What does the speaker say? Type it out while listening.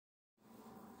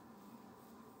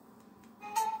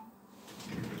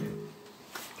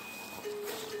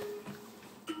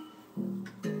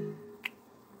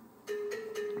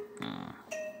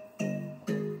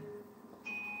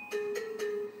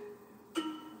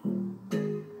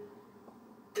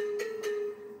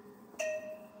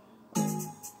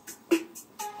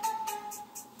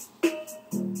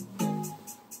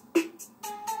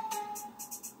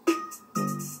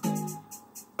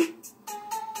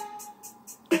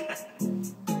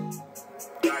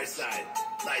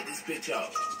Light this bitch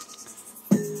up.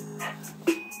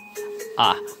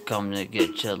 I come to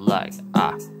get you like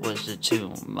I was the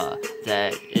tomb.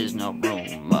 That is no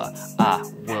room. I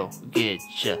will get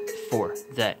you for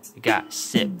that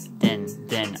gossip, and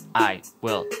then I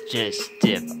will just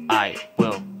dip. I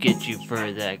will get you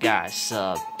for that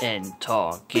gossip and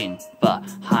talking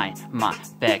behind my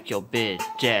back. Your bitch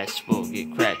ass will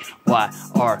get cracked. Why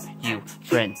are you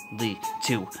friendly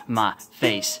to my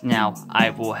face? Now I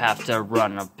will have to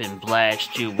run up and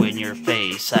blast you in your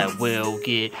face. I will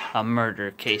get a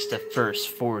murder case the first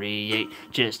 48.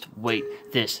 Just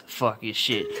wait, this fucking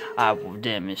shit I will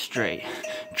demonstrate.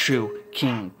 True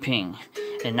kingpin,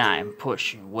 and I am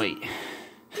pushing weight.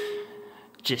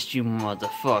 Just you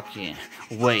motherfucking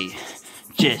wait.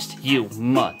 Just you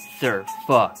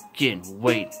motherfucking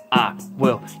wait. I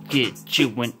will get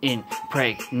you and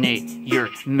impregnate your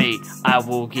mate. I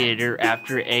will get her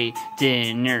after a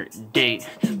dinner date.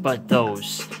 But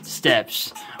those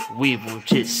steps we will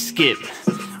just skip.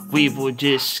 We will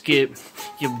just skip.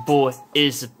 Your boy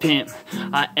is a pimp.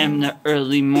 I am the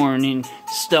early morning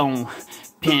stone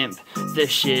pimp. The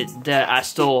shit that I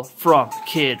stole from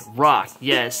Kid Rock.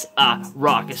 Yes, I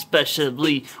rock,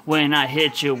 especially when I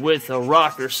hit you with a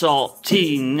rocker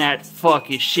saltine. That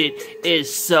fucking shit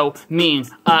is so mean.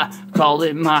 I call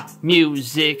it my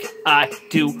music. I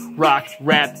do rock,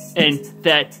 rap, and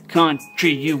that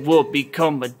country. You will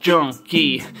become a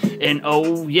junkie. And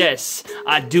oh yes,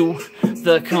 I do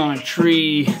the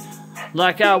country.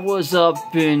 Like I was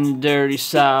up in the dirty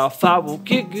south. I will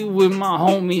kick it with my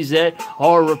homies that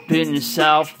are up in the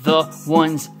south. The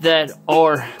ones that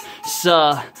are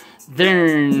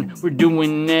southern. We're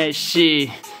doing that shit.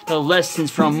 The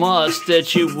lessons from us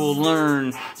that you will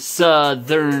learn.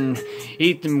 Southern.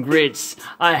 Eat them grits.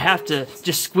 I have to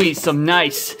just squeeze some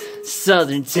nice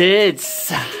southern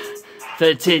tits.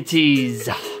 The titties.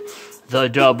 The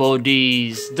double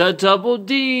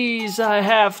D's, I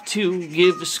have to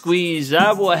give a squeeze.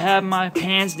 I will have my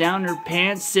pants down her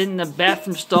pants in the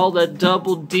bathroom stall. The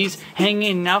double D's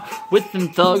hanging out with them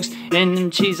thugs and them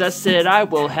cheese. I said I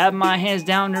will have my hands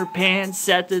down her pants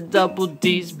at the double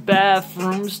D's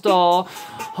bathroom stall.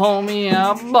 Homie,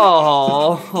 I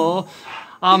ball.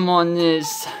 I'm on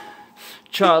this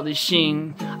Charlie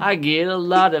Sheen. I get a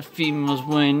lot of females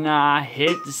when I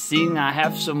hit the scene. I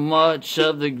have so much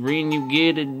of the green, you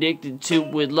get addicted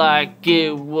to it like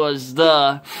it was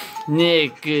the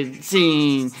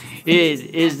nicotine.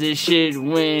 It is the shit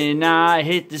when I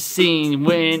hit the scene,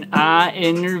 when I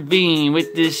intervene.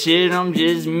 With this shit I'm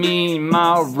just mean.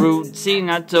 My routine,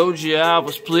 I told you I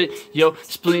was split, yo,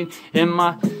 spleen. And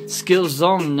my skills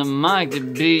on the mic to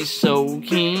be so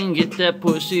keen. Get that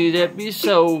pussy that be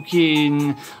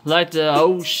soaking like the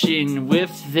ocean.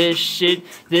 With this shit,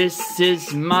 this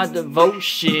is my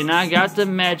devotion. I got the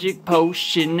magic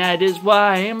potion, that is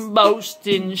why I'm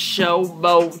boasting,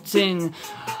 showboating.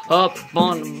 Up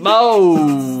on the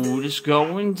boat, it's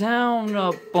going down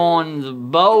up on the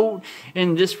boat.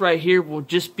 And this right here will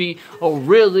just be a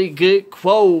really good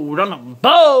quote. On a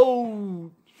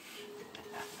boat,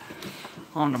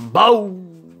 on a boat,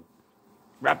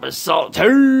 rap a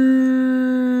saltine.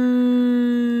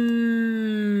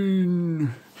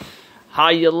 How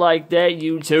you like that,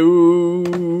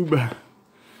 YouTube?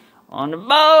 On the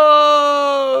boat.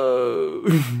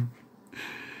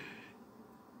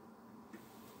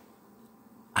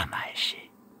 I'm high as shit.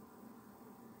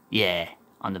 Yeah,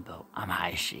 on the boat. I'm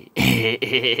high as shit.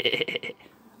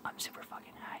 I'm super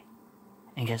fucking high.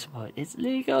 And guess what? It's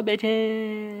legal,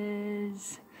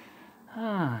 bitches.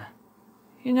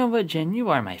 You know what, Jen? You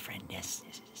are my friend. Yes.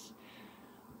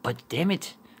 But damn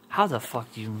it, how the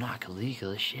fuck do you knock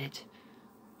illegal shit?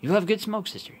 You have good smoke,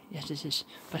 sister. Yes.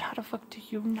 But how the fuck do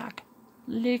you knock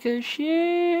legal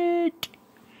shit?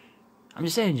 I'm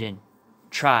just saying, Jen.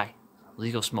 Try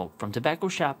legal smoke from tobacco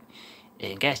shop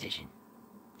and gas station.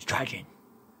 Just try, Jen.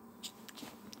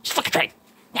 Just fucking try it.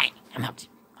 I'm out.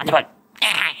 On the butt.